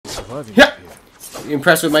surviving Yeah. up here. You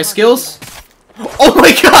impressed with my skills? Oh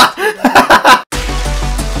my god!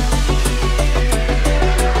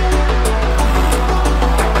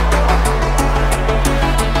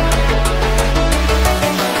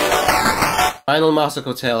 Final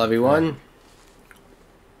Masako tale, everyone.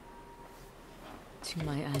 To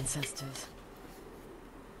my ancestors,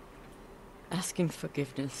 asking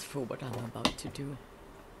forgiveness for what I'm about to do.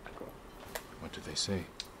 What do they say?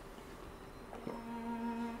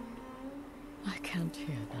 I can't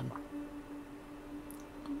hear them.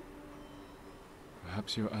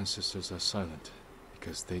 Perhaps your ancestors are silent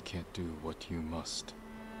because they can't do what you must.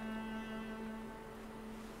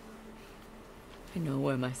 I know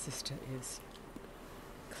where my sister is.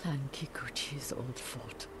 Clan Kikuchi's old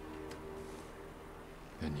fort.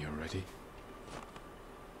 Then you're ready?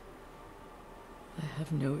 I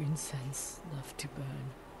have no incense left to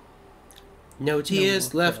burn. No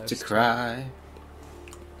tears more left to prayers. cry.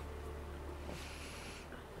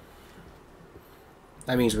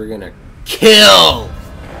 That means we're gonna kill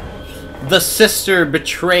the sister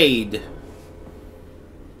betrayed.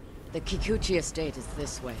 The Kikuchi estate is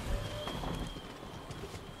this way.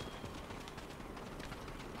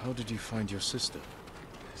 How did you find your sister?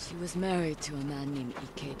 She was married to a man named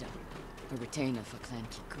Ikeda, a retainer for Clan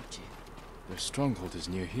Kikuchi. Their stronghold is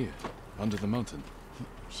near here, under the mountain.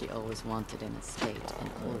 She always wanted an estate and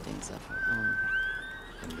holdings of her own.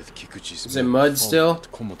 And with Kikuchi's Is it mud still?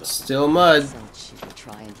 at Komoda. Still mud. Said she would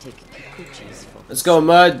try and take Kikuchi's focus. Let's go,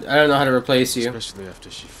 Mud. I don't know how to replace you. Especially after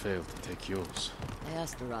she failed to take yours. I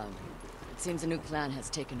asked around. It seems a new clan has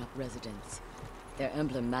taken up residence. Their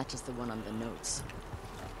emblem matches the one on the notes.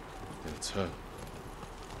 Then it's her.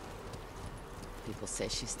 People say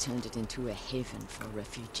she's turned it into a haven for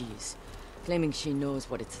refugees, claiming she knows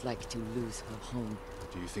what it's like to lose her home.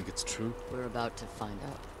 Do you think it's true? We're about to find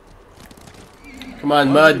out. Come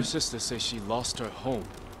on, Why did Mud. your sister say she lost her home?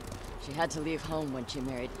 She had to leave home when she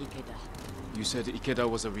married Ikeda. You said Ikeda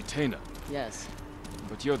was a retainer, Yes,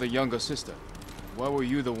 but you're the younger sister. Why were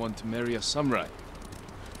you the one to marry a samurai?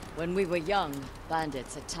 when we were young,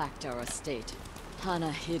 bandits attacked our estate.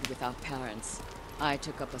 Hana hid with our parents. I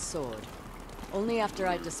took up a sword. Only after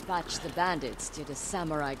I dispatched the bandits did a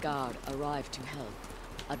samurai guard arrive to help.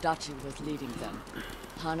 Adachi was leading them.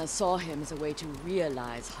 Hana saw him as a way to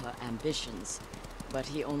realize her ambitions, but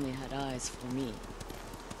he only had eyes for me.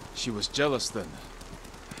 She was jealous then.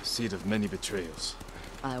 Seed of many betrayals.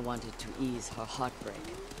 I wanted to ease her heartbreak,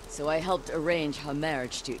 so I helped arrange her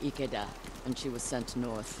marriage to Ikeda, and she was sent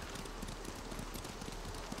north.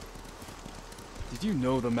 Did you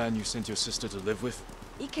know the man you sent your sister to live with?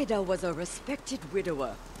 Ikeda was a respected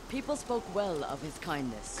widower. People spoke well of his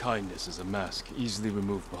kindness. Kindness is a mask, easily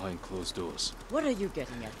removed behind closed doors. What are you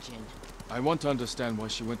getting at, Jin? I want to understand why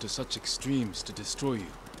she went to such extremes to destroy you.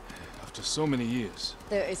 After so many years.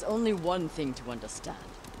 There is only one thing to understand.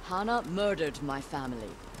 Hana murdered my family,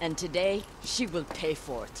 and today she will pay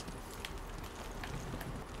for it.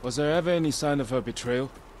 Was there ever any sign of her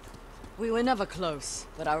betrayal? We were never close,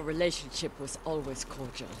 but our relationship was always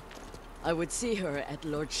cordial. I would see her at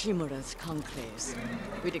Lord Shimura's conclaves.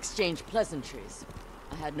 We'd exchange pleasantries.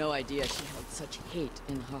 I had no idea she held such hate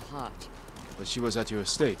in her heart. But she was at your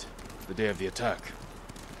estate, the day of the attack.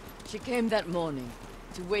 She came that morning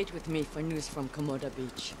to wait with me for news from Komoda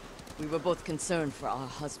Beach. We were both concerned for our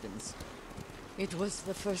husbands. It was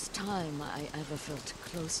the first time I ever felt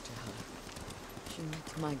close to her. She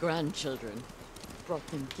met my grandchildren, brought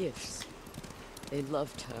them gifts. They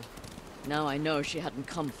loved her. Now I know she hadn't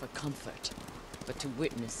come for comfort, but to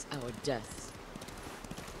witness our deaths.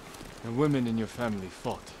 The women in your family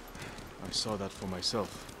fought. I saw that for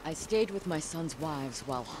myself. I stayed with my son's wives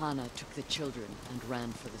while Hana took the children and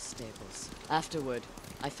ran for the stables. Afterward,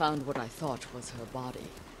 I found what I thought was her body.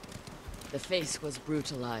 The face was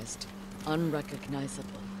brutalized,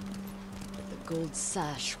 unrecognizable. But the gold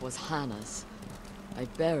sash was Hana's. I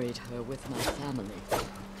buried her with my family.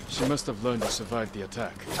 She must have learned you survived the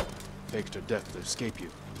attack. Faked her death to escape you.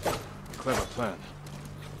 Clever plan.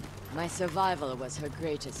 My survival was her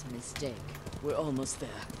greatest mistake. We're almost there.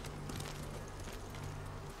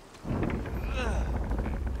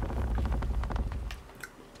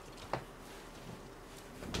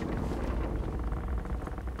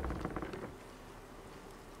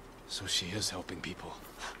 So she is helping people.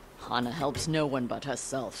 Hana helps no one but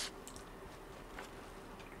herself.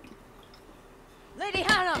 Lady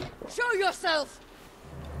Hana, show yourself!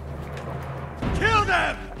 Kill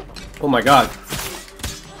them! Oh my god.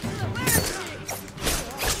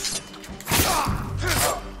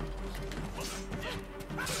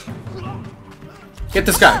 Get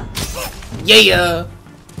this guy. Yeah.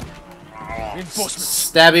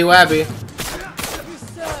 Reinforcements. Stabby wabby. You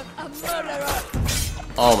serve a murderer!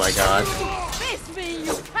 Oh my god. Face me,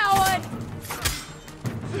 you coward!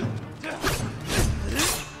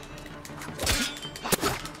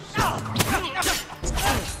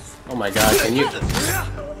 Oh my god, can you...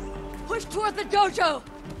 Push toward the dojo!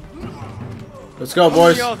 Let's go,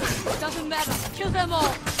 boys. Doesn't matter, kill them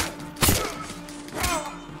all!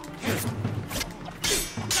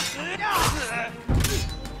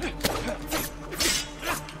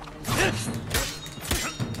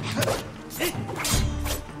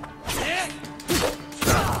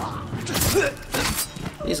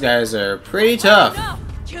 These guys are pretty tough. No!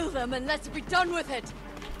 Kill them and let's be done with it!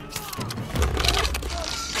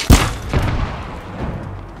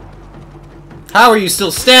 How are you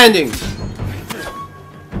still standing?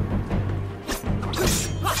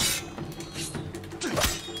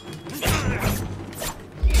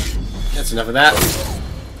 That's enough of that.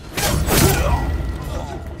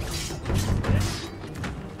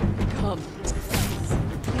 Come.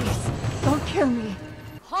 Please, don't kill me.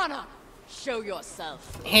 Hana, show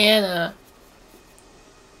yourself. Hannah.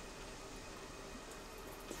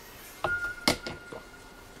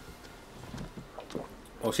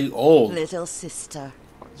 Oh, she's old. Little sister,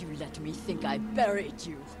 You let me think I buried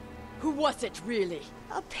you. Who was it, really?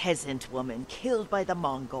 a peasant woman killed by the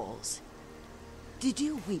Mongols. Did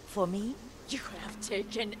you weep for me? You have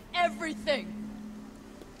taken everything!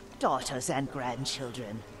 Daughters and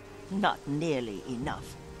grandchildren. Not nearly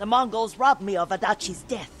enough. The Mongols robbed me of Adachi's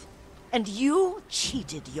death, and you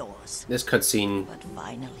cheated yours. This cutscene But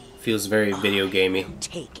finally, feels very video gamey.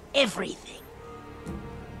 take everything.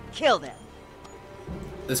 Kill them.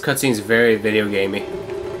 This cutscene's very video gamey.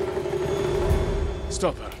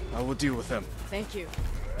 Stop her. I will deal with them. Thank you.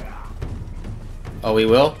 Oh, we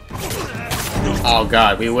will? Oh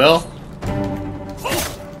god, we will?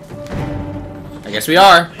 I guess we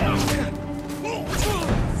are.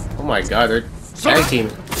 Oh my god, they're tag team.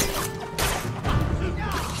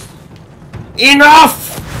 Enough!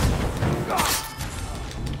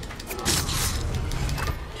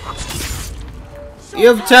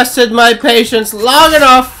 You've tested my patience long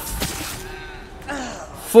enough,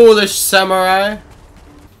 foolish samurai.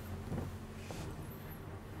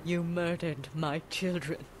 You murdered my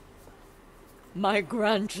children. My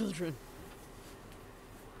grandchildren.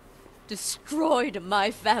 Destroyed my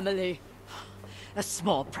family. A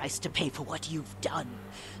small price to pay for what you've done.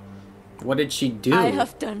 What did she do? I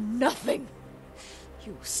have done nothing.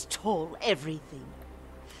 You stole everything.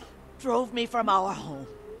 Drove me from our home.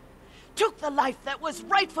 Took the life that was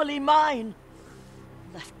rightfully mine.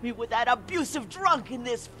 Left me with that abusive drunk in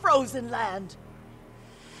this frozen land.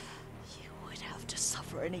 You would have to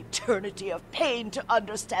suffer an eternity of pain to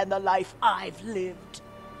understand the life I've lived.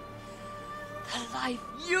 The life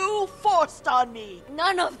you forced on me.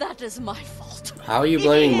 None of that is my fault. How are you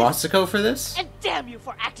blaming Masako for this? And damn you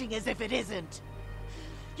for acting as if it isn't.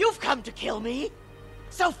 You've come to kill me,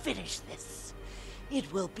 so finish this.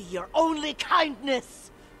 It will be your only kindness.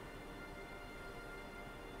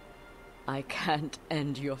 I can't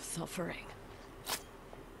end your suffering.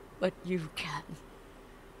 But you can.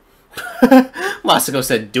 Masako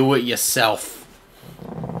said, do it yourself.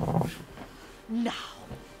 Now,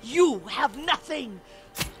 you have nothing.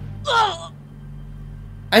 Ugh!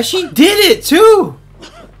 And she did it too!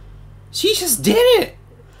 She just did it!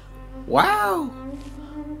 Wow.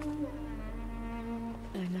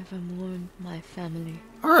 I never mourned my family.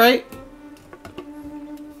 Alright.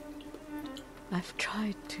 I've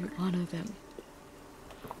tried to honor them.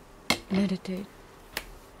 Meditate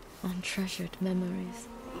on treasured memories.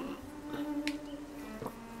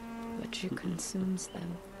 But she consumes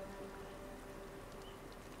them.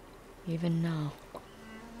 Even now.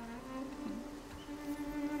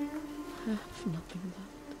 I have nothing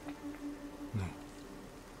left. No.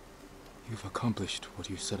 You've accomplished what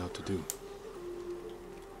you set out to do.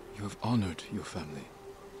 You have honored your family,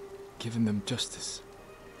 given them justice.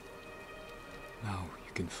 Now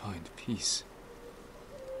you can find peace.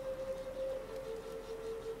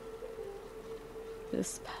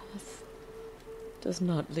 This path does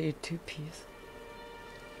not lead to peace.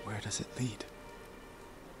 Where does it lead?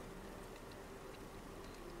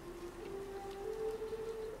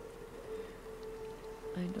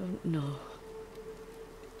 I don't know.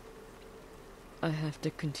 I have to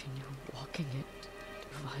continue walking it to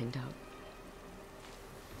find out.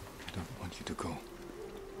 I don't want you to go.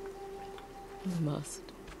 You must.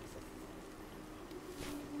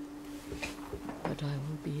 But I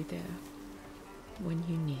will be there when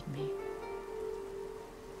you need me.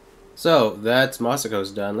 So, that's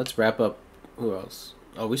Masako's done. Let's wrap up. Who else?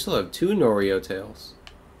 Oh, we still have 2 Norio tales.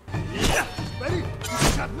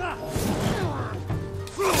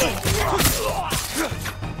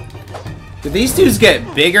 Did these dudes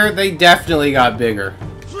get bigger? They definitely got bigger.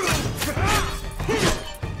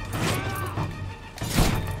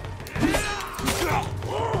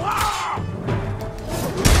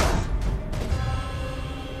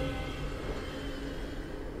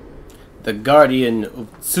 The Guardian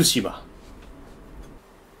of Tsushima.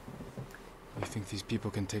 You think these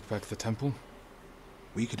people can take back the temple?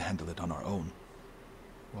 We could handle it on our own.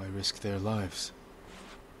 Why risk their lives?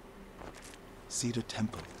 Cedar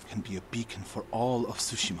Temple can be a beacon for all of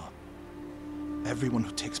Tsushima. Everyone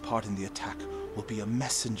who takes part in the attack will be a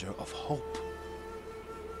messenger of hope.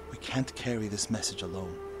 We can't carry this message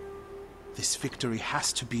alone. This victory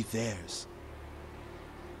has to be theirs.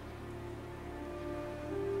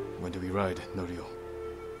 When do we ride, Norio?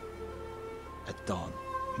 At dawn,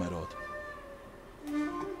 my lord.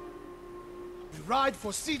 We ride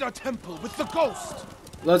for Cedar Temple with the ghost!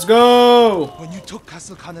 Let's go! When you took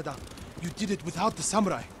Castle Kaneda, you did it without the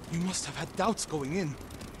samurai. You must have had doubts going in.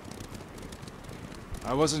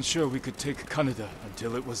 I wasn't sure we could take Kaneda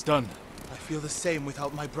until it was done. I feel the same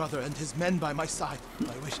without my brother and his men by my side.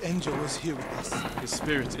 I wish Angel was here with us. His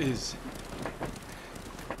spirit is.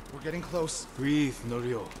 We're getting close. Breathe,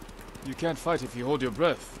 Norio. You can't fight if you hold your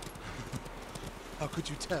breath. How could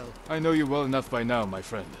you tell? I know you well enough by now, my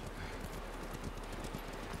friend.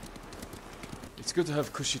 It's good to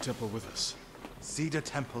have Kushi Temple with us. Cedar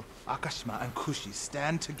Temple, Akashima, and Kushi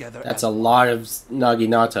stand together. That's a lot of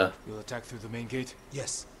Naginata. You'll attack through the main gate?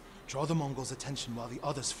 Yes. Draw the Mongols' attention while the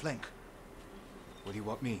others flank. What do you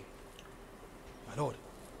want me? My lord,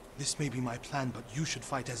 this may be my plan, but you should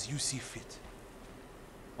fight as you see fit.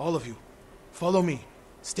 All of you, follow me.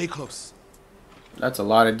 Stay close. That's a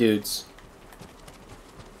lot of dudes.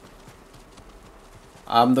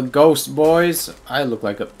 I'm the ghost, boys. I look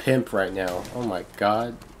like a pimp right now. Oh my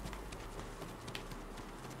god.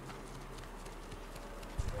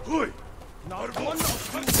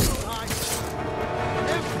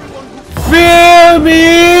 Fear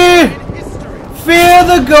me! Fear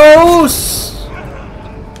the ghosts!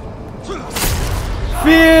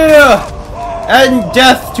 Fear! And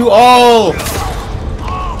death to all!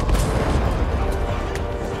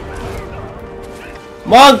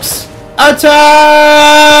 Monks!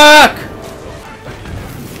 Attack!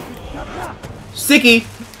 Sticky!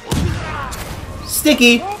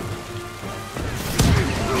 Sticky!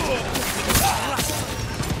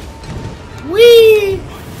 Whee!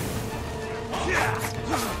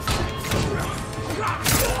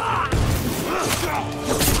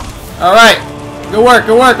 Alright. Good work,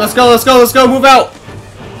 good work. Let's go, let's go, let's go. Move out.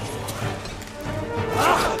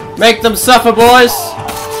 Make them suffer, boys.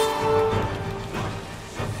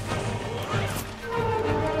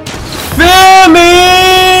 Fear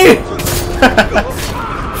me!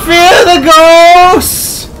 Fear the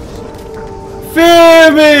ghosts!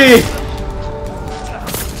 Fear me!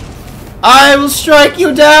 I will strike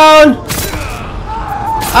you down!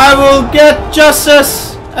 I will get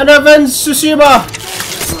justice and avenge Tsushima!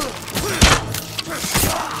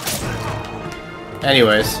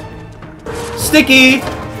 Anyways. Sticky!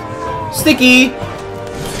 Sticky!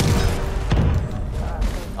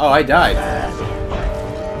 Oh, I died.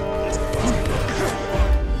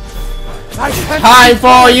 Time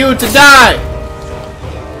for you to die!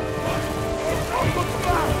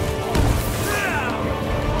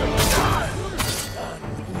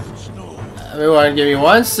 Everyone, give me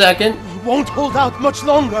 1 second. We won't hold out much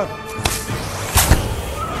longer!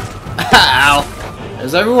 Ow!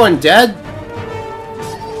 Is everyone dead?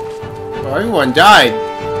 Oh, everyone died.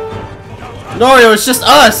 Norio, it's just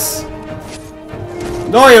us!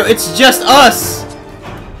 Norio, it's just us!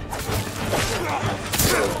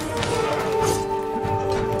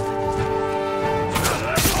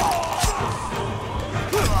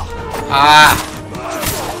 Ah!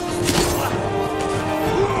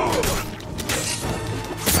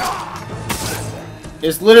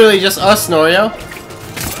 It's literally just us, Norio.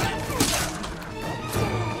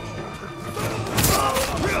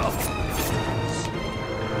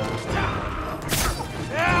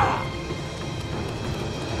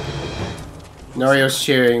 Norio's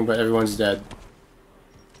cheering, but everyone's dead.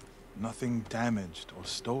 Nothing damaged or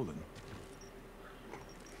stolen.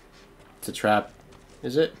 It's a trap.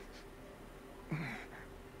 Is it?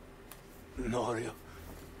 Norio.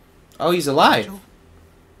 Oh, he's alive.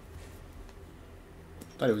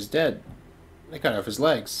 Thought he was dead. They cut off his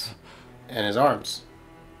legs and his arms.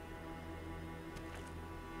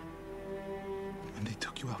 When they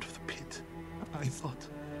took you out of the pit, I thought...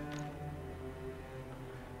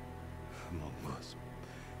 Mongols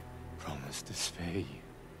promised to spare you.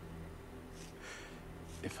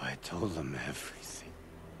 if I told them everything?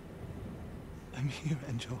 I'm here,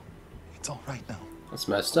 Enjo. It's all right now. That's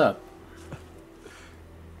messed up.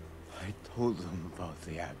 I told them about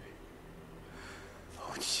the abbey.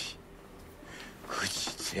 Ochi,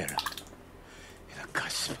 Kuchitera,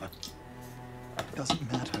 Inakashima. It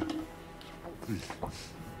doesn't matter.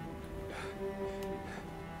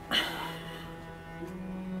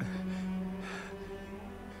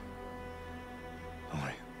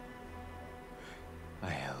 Norio, I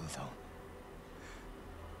held on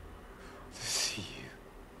to see you.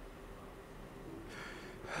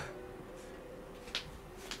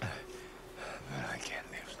 But I can't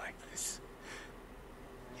live like this.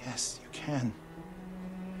 Yes, you can.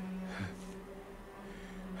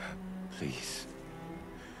 Please.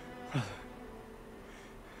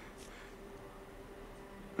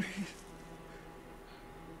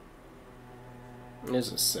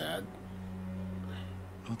 This is sad.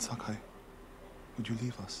 Lord Sakai, would you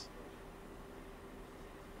leave us?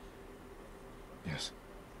 Yes.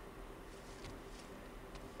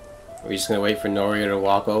 Are we just gonna wait for Norio to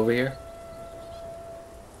walk over here?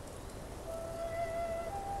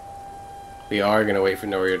 We are gonna wait for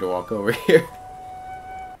Norio to walk over here.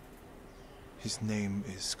 His name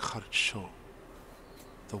is Kharcho,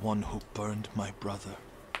 the one who burned my brother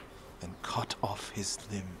and cut off his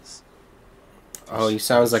limbs. Oh, he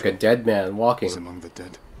sounds like a dead man walking. He's among the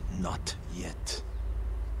dead. Not yet.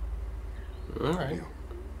 Alright.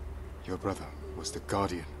 Your brother was the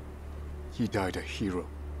Guardian. He died a hero.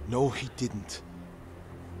 No, he didn't.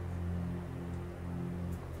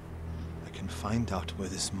 I can find out where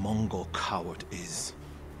this Mongol coward is.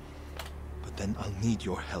 But then I'll need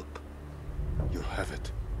your help. You'll have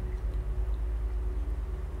it.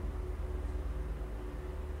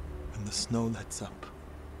 When the snow lets up,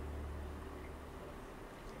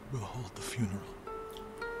 we'll hold the funeral.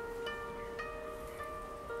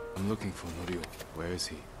 I'm looking for Norio. Where is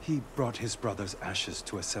he? He brought his brother's ashes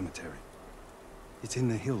to a cemetery. It's in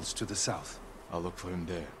the hills to the south. I'll look for him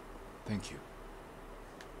there. Thank you.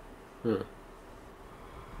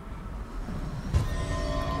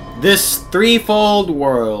 This threefold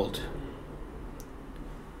world.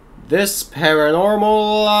 This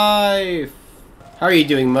paranormal life. How are you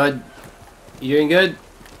doing, Mud? You doing good?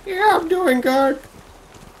 Yeah, I'm doing good.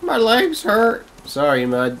 My legs hurt. Sorry,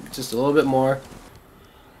 Mud. Just a little bit more.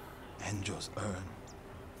 Enjo's urn.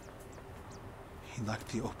 He liked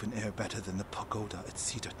the open air better than the pagoda at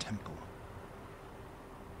Cedar Temple.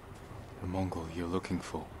 The Mongol you're looking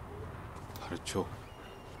for. Kharcho.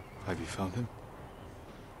 Have you found him?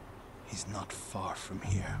 He's not far from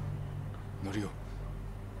here. Norio,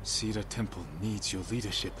 Cedar Temple needs your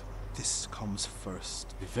leadership. This comes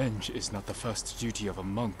first. Revenge is not the first duty of a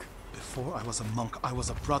monk. Before I was a monk, I was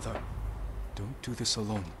a brother. Don't do this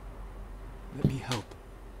alone. Let me help.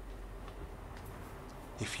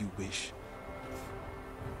 If you wish.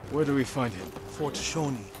 Where do we find him? Fort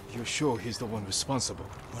Shoni. You're sure he's the one responsible?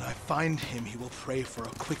 When I find him, he will pray for a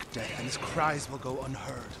quick death, and his cries will go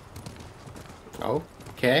unheard.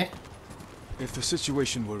 Okay. If the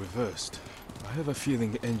situation were reversed, I have a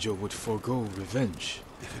feeling Enjo would forego revenge.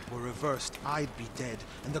 If it were reversed, I'd be dead,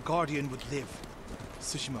 and the Guardian would live.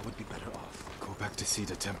 Tsushima would be better off. Go back to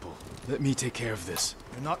Cedar Temple. Let me take care of this.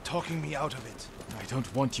 You're not talking me out of it. I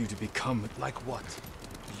don't want you to become Like what?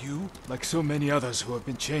 You? like so many others who have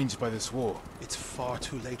been changed by this war. It's far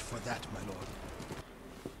too late for that, my lord.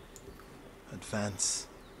 Advance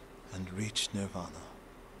and reach Nirvana.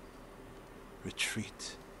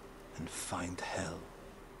 Retreat and find hell.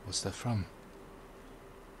 What's that from?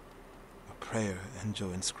 A prayer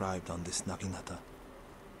Enjo inscribed on this Naginata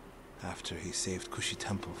after he saved Kushi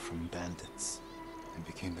Temple from bandits. And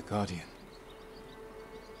became the Guardian.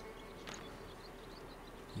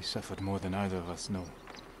 He suffered more than either of us know.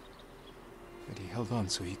 But he held on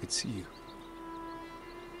so he could see you.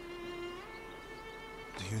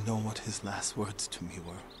 Do you know what his last words to me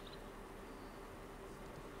were?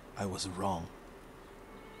 I was wrong.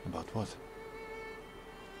 About what?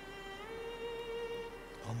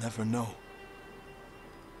 I'll never know.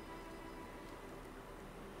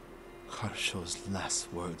 Kharcho's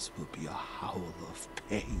last words will be a howl of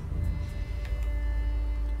pain.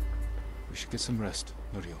 We should get some rest,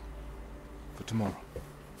 Norio. For tomorrow.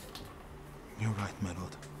 You're right, my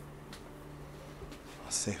lord.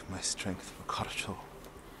 I'll save my strength for Kharcho.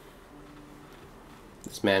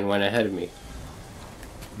 This man went ahead of me.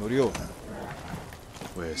 Norio.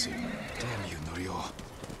 Where is he? Damn you, Norio.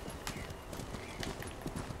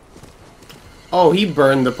 Oh, he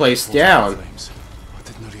burned the place down. Flames. What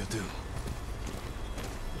did Norio do?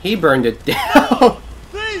 He burned it down.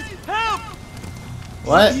 Please, help!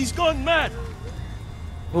 What? He's gone mad!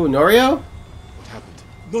 Who, Norio? What happened?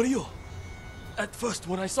 Norio! At first,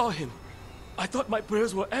 when I saw him, I thought my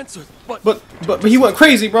prayers were answered, but... But he went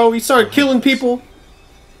crazy, bro. He started killing people.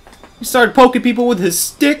 He started poking people with his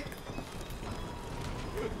stick.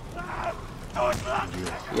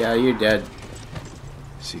 Yeah, you're dead.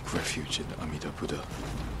 Seek refuge in Amida Buddha.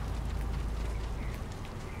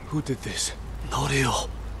 Who did this? Norio!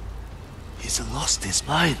 He's lost his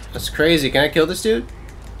mind. That's crazy. Can I kill this dude?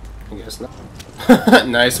 I guess not.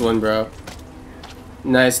 Nice one, bro.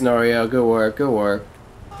 Nice, Norio. Good work. Good work.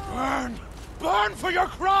 Burn! Burn for your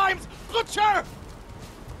crimes, butcher!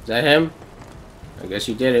 Is that him? I guess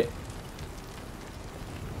you did it.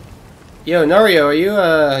 Yo, Norio, are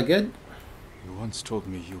you, good? You once told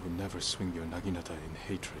me you would never swing your naginata in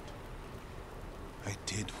hatred. I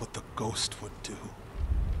did what the ghost would do.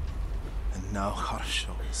 And now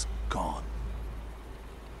Harsho is gone.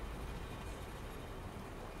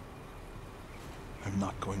 I'm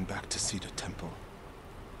not going back to Cedar Temple.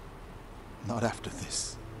 Not after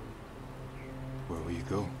this. Where will you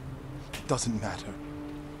go? It doesn't matter.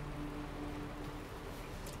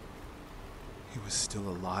 He was still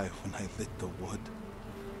alive when I lit the wood.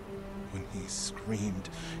 When he screamed,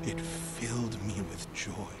 it filled me with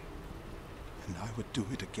joy. And I would do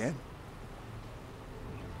it again.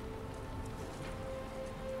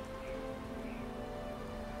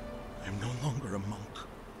 I'm no longer a monk.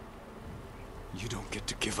 You don't get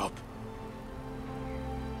to give up.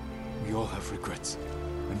 We all have regrets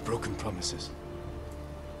and broken promises.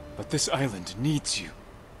 But this island needs you.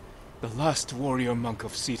 The last warrior monk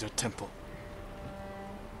of Cedar Temple.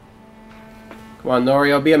 Come on,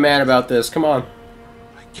 Norio, be a man about this. Come on.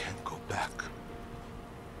 I can't go back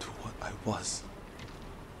to what I was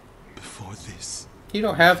before this. You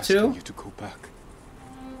don't have I'm to. asking you to go back.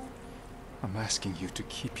 I'm asking you to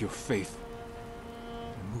keep your faith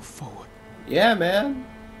and move forward. Yeah, man.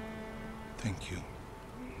 Thank you.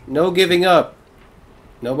 No giving up.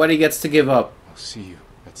 Nobody gets to give up. I'll see you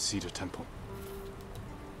at Cedar Temple.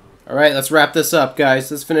 Alright, let's wrap this up, guys.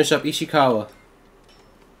 Let's finish up Ishikawa.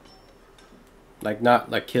 Like, not,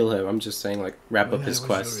 like, kill him. I'm just saying, like, wrap up his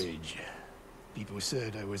quest. Your age, people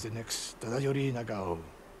said I was the next Tadayori Nagao.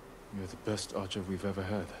 You're the best archer we've ever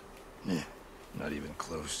had. Eh, not even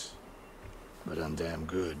close. But I'm damn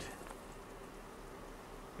good.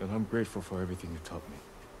 And I'm grateful for everything you taught me.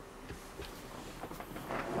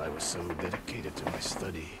 I was so dedicated to my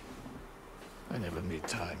study. I never made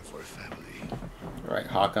time for a family. Alright,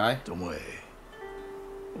 Hawkeye. Tomoe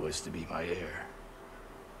was to be my heir.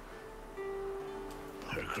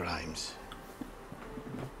 Her crimes,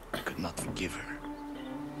 I could not forgive her.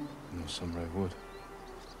 No samurai would.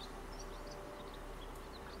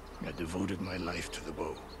 I devoted my life to the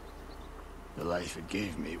bow. The life it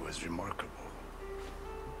gave me was remarkable.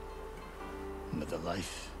 But the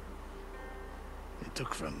life it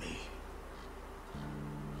took from me.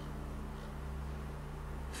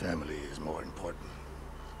 Family is more important.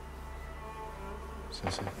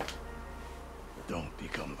 Sensei. Don't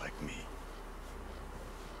become like me.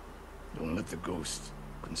 Don't let the ghost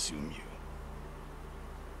consume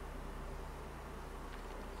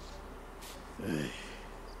you. Hey.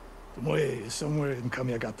 Tomoe is somewhere in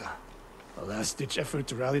Kamiagata. A last-ditch effort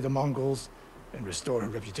to rally the Mongols and restore her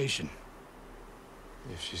reputation.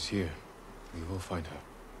 If she's here, we will find her.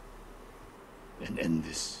 And end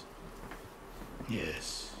this.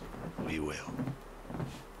 Yes, we will.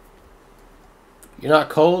 You're not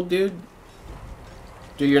cold, dude?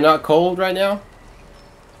 Dude, you're not cold right now?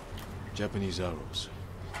 Japanese arrows.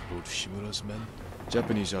 Lord Shimura's men?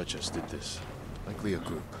 Japanese archers did this. Likely a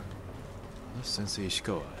group. Unless Sensei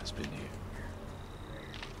Ishikawa has been here.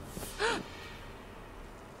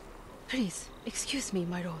 Please, excuse me,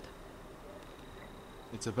 my lord.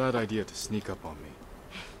 It's a bad idea to sneak up on me.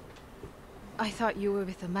 I thought you were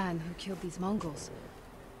with a man who killed these Mongols.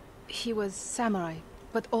 He was samurai,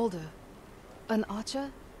 but older. An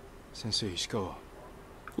archer? Sensei Ishikawa.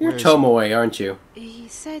 You're Tomoe, aren't you? He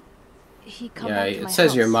said he come Yeah, back to my it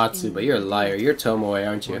says you're house Matsu, in but you're a liar. You're Tomoe,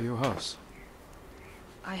 aren't Or you? your house.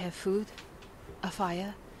 I have food, a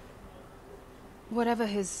fire. Whatever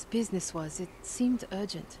his business was, it seemed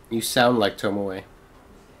urgent. You sound like Tomoe.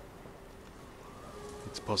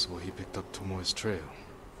 It's possible he picked up Tomoe's trail.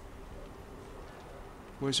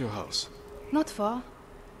 Where's your house? Not far,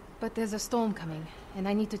 but there's a storm coming, and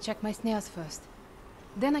I need to check my snares first.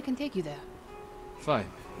 Then I can take you there.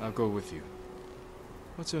 Fine, I'll go with you.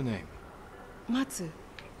 What's your name? Matsu,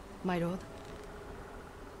 my lord.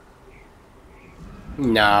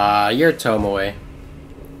 Nah, you're Tomoe.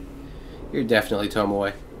 You're definitely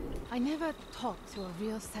Tomoe. I never talked to a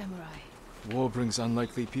real samurai. War brings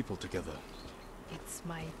unlikely people together. It's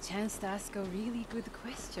my chance to ask a really good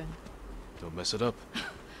question. Don't mess it up.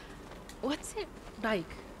 What's it like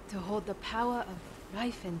to hold the power of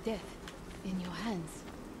life and death in your hands?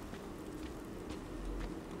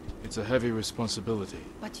 It's a heavy responsibility.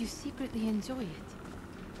 But you secretly enjoy it.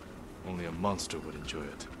 Only a monster would enjoy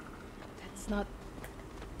it. That's not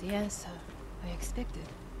the answer I expected.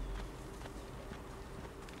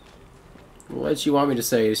 What did she want me to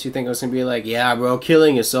say? Did she think I was gonna be like, yeah, bro,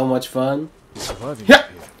 killing is so much fun? You're surviving Yeah. up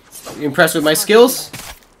here. You impressed with my skills?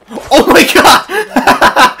 Oh my god!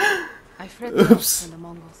 I fled Oops. when the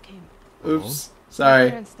Mongols came. Oops. My Sorry.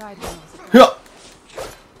 parents died when I was a Yeah.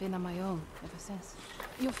 Been on my own ever since.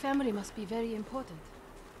 Your family must be very important.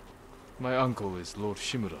 My uncle is Lord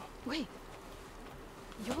Shimura. Wait.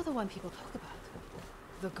 You're the one people talk about.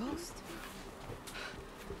 The ghost.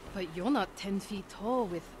 But you're not 10 feet tall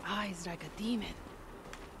with eyes like a demon.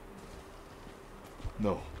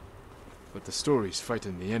 No. But the stories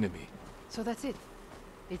frighten the enemy. So that's it.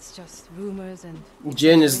 It's just rumors and...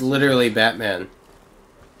 Jin is literally Batman.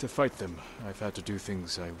 To fight them, I've had to do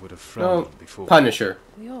things I would have Oh, frowned on before. Punisher.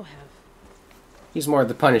 We all have. He's more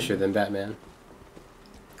the Punisher than Batman.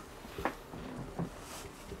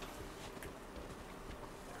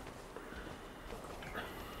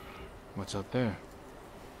 What's out there?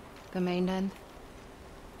 The mainland.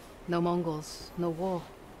 No Mongols, no war.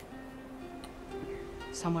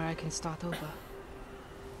 Somewhere I can start over.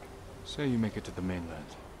 Say you make it to the mainland.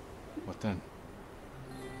 What then?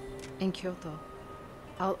 In Kyoto,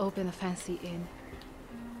 I'll open a fancy inn.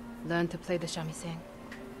 Learn to play the shamisen.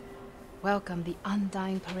 Welcome the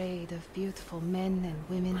undying parade of beautiful men and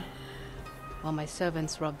women, while my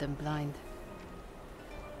servants rub them blind.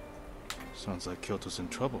 Sounds like Kyoto's in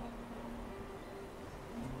trouble.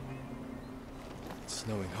 It's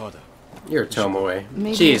snowing harder. You're Tomoe.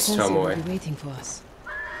 Maybe Jeez, the Hosei will Tomoe. be waiting for us.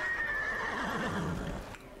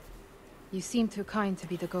 You seem too kind to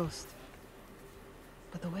be the ghost.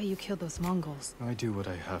 But the way you killed those Mongols... I do what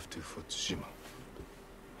I have to for Tsushima.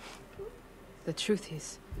 The truth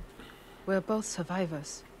is, we're both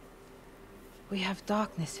survivors. We have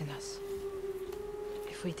darkness in us.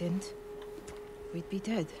 If we didn't, we'd be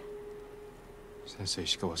dead. Sensei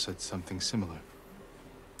Ishikawa said something similar.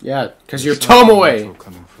 Yeah, because you're There's something Tomoe! natural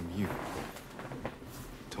coming from you.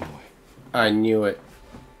 Tomoe. I knew it.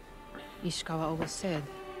 Ishikawa always said,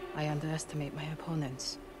 I underestimate my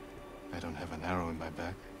opponents. I don't have an arrow in my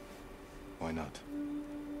back. Why not?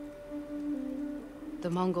 The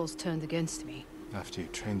Mongols turned against me. After you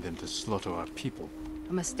trained them to slaughter our people.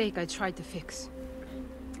 A mistake I tried to fix.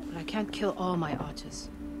 But I can't kill all my archers.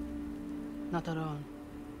 Not alone.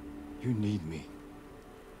 You need me.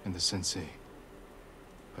 And the sensei.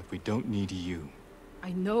 But we don't need you.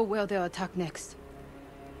 I know where they'll attack next.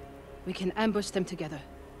 We can ambush them together.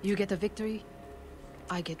 You get a victory,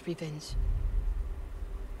 I get revenge.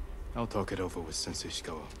 I'll talk it over with Sensei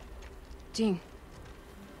Ishikawa. Jin,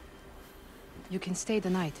 you can stay the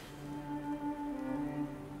night.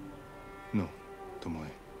 No, Tomoe.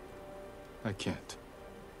 I can't.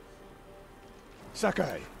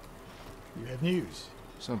 Sakai, you have news.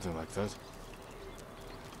 Something like that.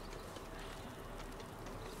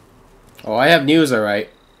 Oh, I have news, alright.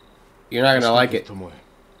 You're not gonna like it. Tomoe.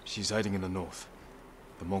 She's hiding in the north.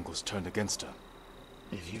 The Mongols turned against her.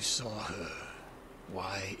 If you saw her,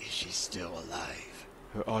 why is she still alive?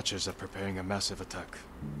 Her archers are preparing a massive attack.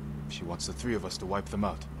 She wants the three of us to wipe them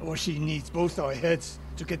out. Or she needs both our heads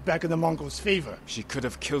to get back in the Mongols' favor. She could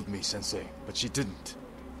have killed me, Sensei, but she didn't.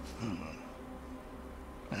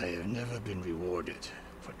 I have never been rewarded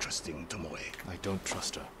for trusting Tomoe. I don't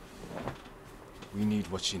trust her. We need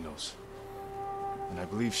what she knows. And I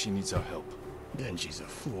believe she needs our help. Then she's a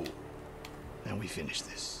fool. And we finish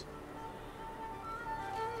this.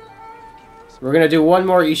 We're gonna do one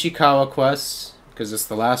more Ishikawa quest, because it's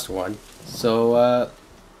the last one. So,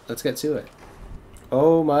 let's get to it.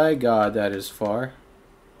 Oh my god, that is far.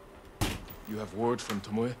 You have word from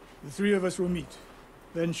Tomoe? The three of us will meet.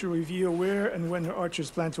 Then she'll reveal where and when her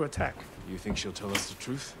archers plan to attack. You think she'll tell us the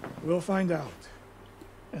truth? We'll find out.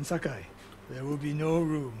 And Sakai, there will be no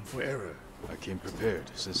room for error. I came prepared,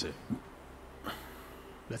 Sensei.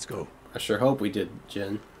 Let's go. I sure hope we did,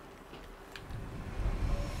 Jin.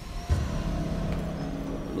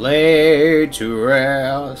 Lay to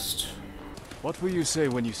rest. What will you say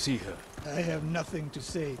when you see her? I have nothing to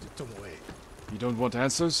say to Tomoe. You don't want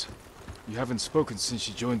answers? You haven't spoken since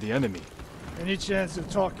she joined the enemy. Any chance of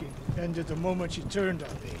talking ended the moment she turned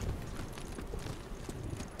on me.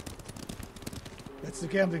 That's the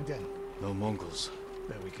gambling den. No Mongols.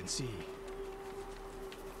 That we can see.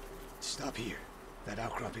 Stop here. That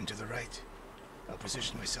outcropping to the right. I'll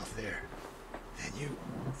position myself there. And you...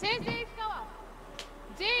 Sensei Ishikawa!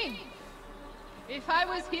 Jin! If I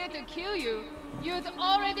was here to kill you, you'd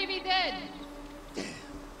already be dead.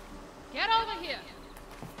 Get over here!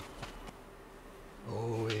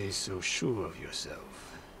 Always so sure of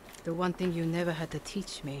yourself. The one thing you never had to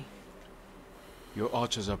teach me. Your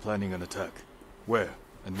archers are planning an attack. Where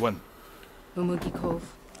and when? Umugi Cove.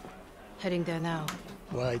 Heading there now.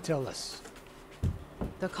 Why, tell us.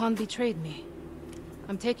 The Khan betrayed me.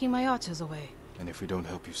 I'm taking my archers away. And if we don't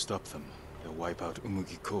help you stop them, they'll wipe out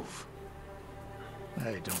Umugi Cove.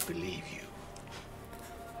 I don't believe you.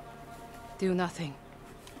 Do nothing.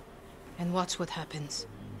 And watch what happens.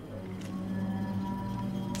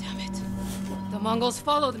 Damn it. The Mongols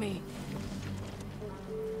followed me.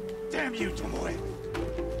 Damn you, Tomoe!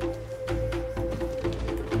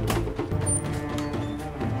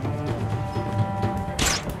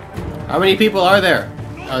 How many people are there?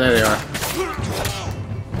 Oh, there they are.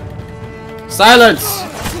 Silence!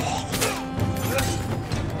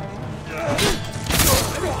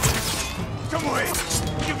 Tomoe!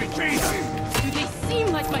 You betrayed us! Do they seem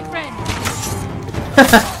like my friend?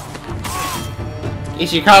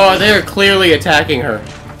 Ishikawa, they're clearly attacking her.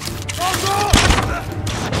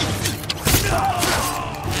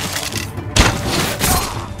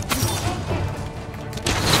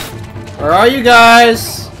 Where are you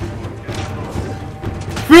guys?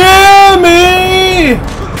 Fear me!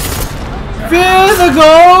 Fear the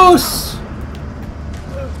ghosts!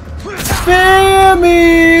 Fear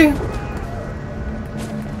me!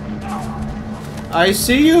 I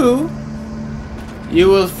see you. You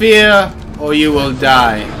will fear or you will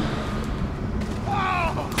die.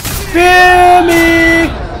 Fear me!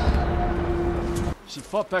 She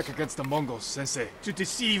fought back against the Mongols, Sensei. To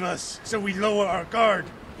deceive us, so we lower our guard.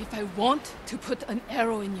 If I want to put an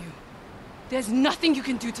arrow in you, there's nothing you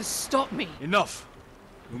can do to stop me. Enough!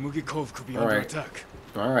 Umugi Cove could be under Alright. attack.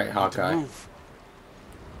 Alright, Hawkeye. Move.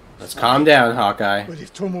 Let's calm down, Hawkeye. But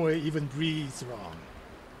if Tomoe even breathes wrong,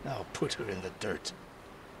 I'll put her in the dirt.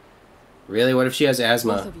 Really? What if she has Both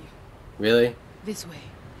asthma? of you, Really? this way.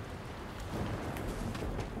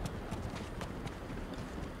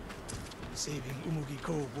 Saving Umugi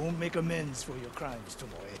Cove won't make amends for your crimes,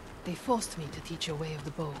 Tomoe. They forced me to teach a way of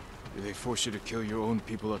the bow. Did they force you to kill your own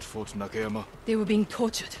people at Fort Nakayama? They were being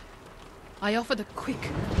tortured. I offered a quick,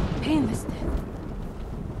 painless death.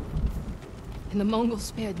 And the Mongols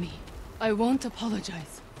spared me. I won't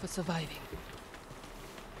apologize for surviving.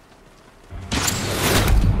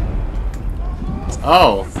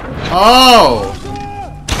 Oh. Oh!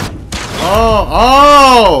 Oh!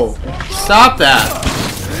 Oh! Stop that!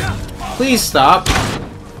 Please stop!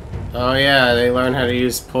 Oh yeah, they learn how to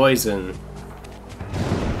use poison.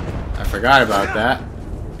 I forgot about that.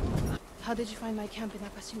 How did you find my camp in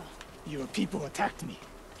Akashima? Your people attacked me.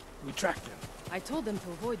 We tracked them. I told them to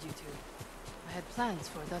avoid you two. I had plans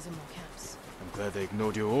for a dozen more camps. I'm glad they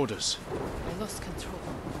ignored your orders. I lost control.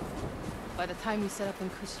 By the time we set up in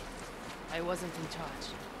Kushi, I wasn't in charge.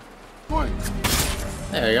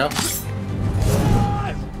 There you go.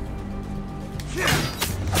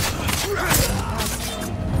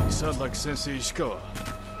 You sound like Sensei Ishikawa.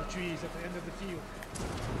 The trees at the end of the field.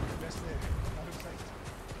 Rest there, out of sight.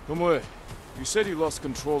 Tomoe, you said you lost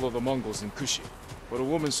control of the Mongols in Kushi, but a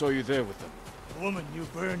woman saw you there with them. The woman you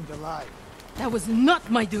burned alive. That was not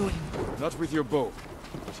my doing. Not with your bow,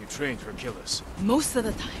 but you trained her killers. Most of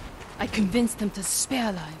the time, I convinced them to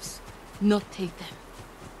spare lives, not take them.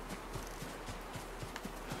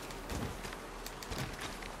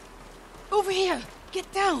 Over here!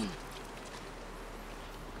 Get down!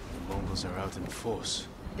 The Mongols are out in force.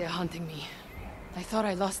 They're hunting me. I thought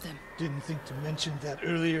I lost them. Didn't think to mention that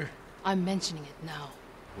earlier. I'm mentioning it now.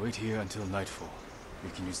 Wait here until nightfall. We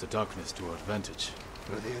can use the darkness to our advantage.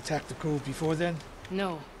 Will they attack the cove before then?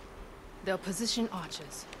 No. They'll position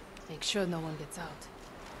archers. Make sure no one gets out.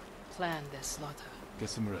 Plan their slaughter. Get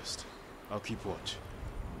some rest. I'll keep watch.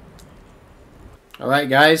 Alright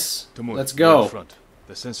guys, Tomoe, let's you're in go. front.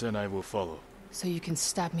 The sensei and I will follow. So you can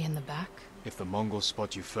stab me in the back? If the Mongols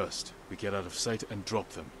spot you first, we get out of sight and drop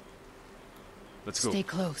them. Let's go. Stay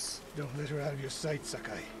close. Don't let her out of your sight,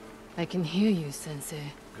 Sakai. I can hear you,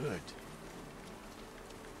 Sensei. Good.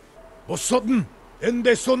 Osodden,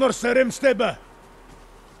 ende sonor serem stebe.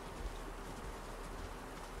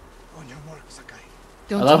 On your mark, Sakai.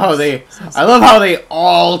 Don't I love how toss, they Sensei. I love how they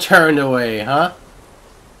all turned away, huh?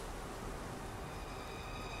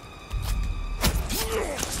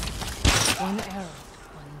 One arrow,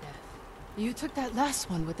 one death. You took that last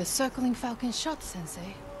one with the circling falcon shot, Sensei.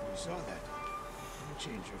 You saw that. You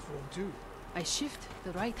changed your form too. I shift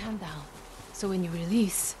the right hand down, so when you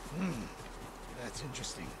release... That's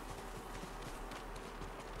interesting.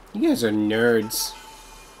 You guys are nerds.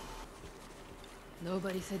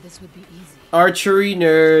 Nobody said this would be easy. Archery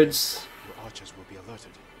nerds. Your archers will be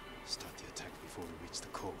alerted. Start the attack before we reach the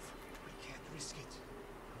cove. We can't risk it.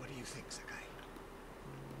 What do you think, Sakai?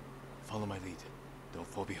 Follow my lead. Don't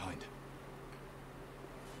fall behind.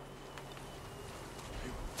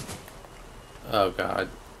 Oh god.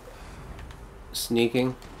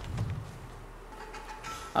 Sneaking.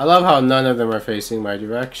 I love how none of them are facing my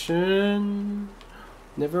direction.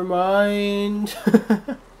 Never mind.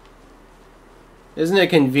 Isn't it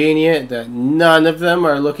convenient that none of them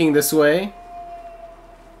are looking this way?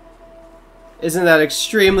 Isn't that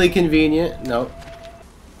extremely convenient? Nope.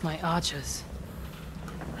 My archers.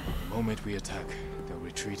 The moment we attack, they'll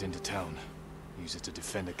retreat into town. Use it to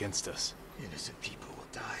defend against us. Innocent people will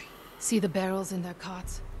die. See the barrels in their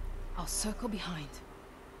carts? I'll circle behind.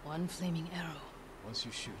 One flaming arrow. Once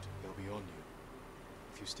you shoot, they'll be on you.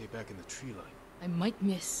 If you stay back in the tree line... I might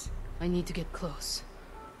miss. I need to get close.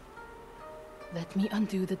 Let me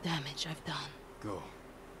undo the damage I've done. Go.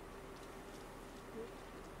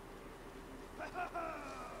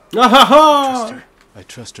 I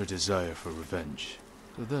trust her desire for revenge.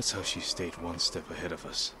 So that's how she stayed one step ahead of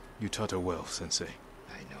us. You taught her well, Sensei.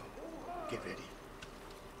 I know. Get ready.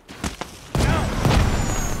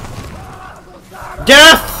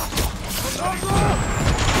 Death!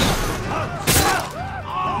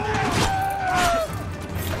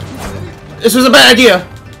 This was a bad idea.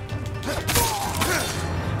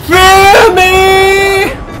 Fear me!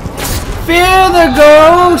 Fear the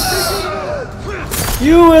ghosts!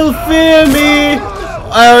 You will fear me,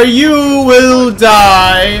 or you will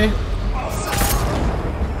die.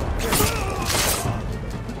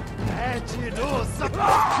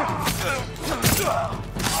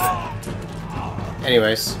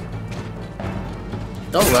 Anyways.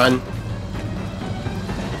 Don't run.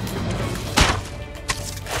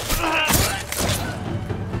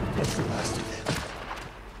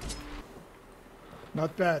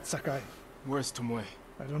 Not bad, Sakai. Where's Tomoe?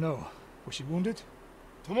 I don't know. Was she wounded?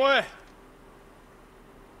 Tomoe!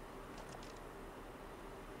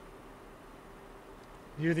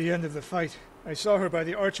 Near the end of the fight, I saw her by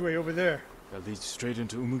the archway over there. That leads straight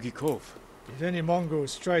into Umugi Cove. If any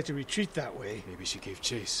Mongols try to retreat that way... Maybe she gave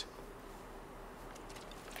chase.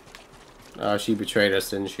 Oh, she betrayed us,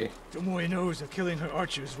 didn't she? Tomoe knows that killing her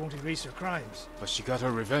archers won't erase her crimes. But she got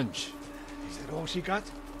her revenge. Is that all she got?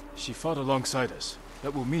 She fought alongside us.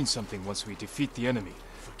 That will mean something once we defeat the enemy.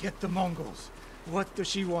 Forget the Mongols. What does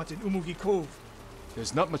she want in Umugi Cove?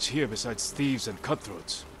 There's not much here besides thieves and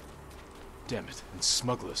cutthroats. Damn it, and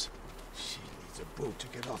smugglers. She needs a boat to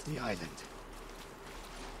get off the island.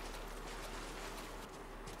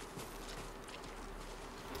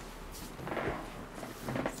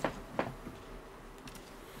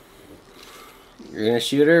 You're gonna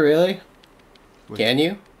shoot her, really? Wait. Can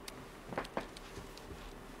you?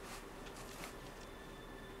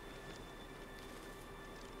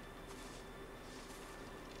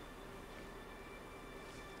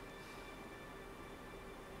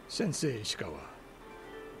 Sensei Ishikawa,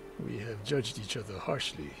 we have judged each other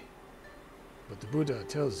harshly, but the Buddha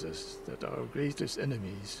tells us that our greatest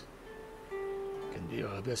enemies can be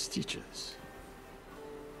our best teachers.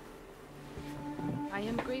 I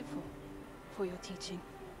am grateful for your teaching,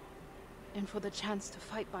 and for the chance to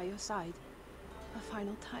fight by your side a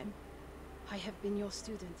final time. I have been your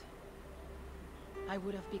student. I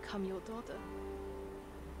would have become your daughter,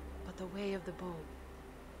 but the way of the bow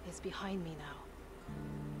is behind me now.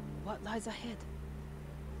 What lies ahead?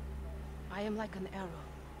 I am like an arrow,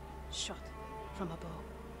 shot from a bow.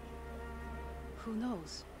 Who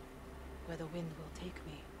knows where the wind will take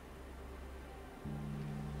me?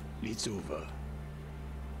 It's over.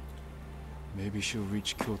 Maybe she'll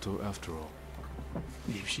reach Kyoto after all.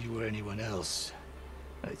 If she were anyone else,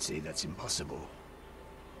 I'd say that's impossible.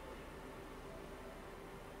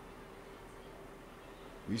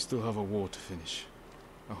 We still have a war to finish.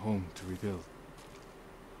 A home to rebuild.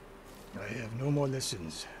 I have no more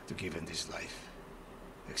lessons to give in this life,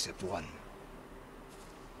 except one.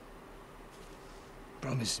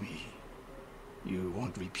 Promise me, you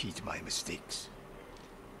won't repeat my mistakes.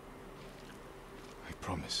 I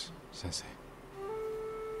promise, Sensei.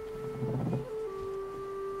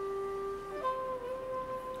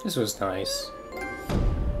 This was nice.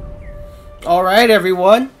 Alright,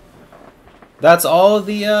 everyone. That's all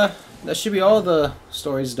the, that should be all the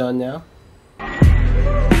stories done now.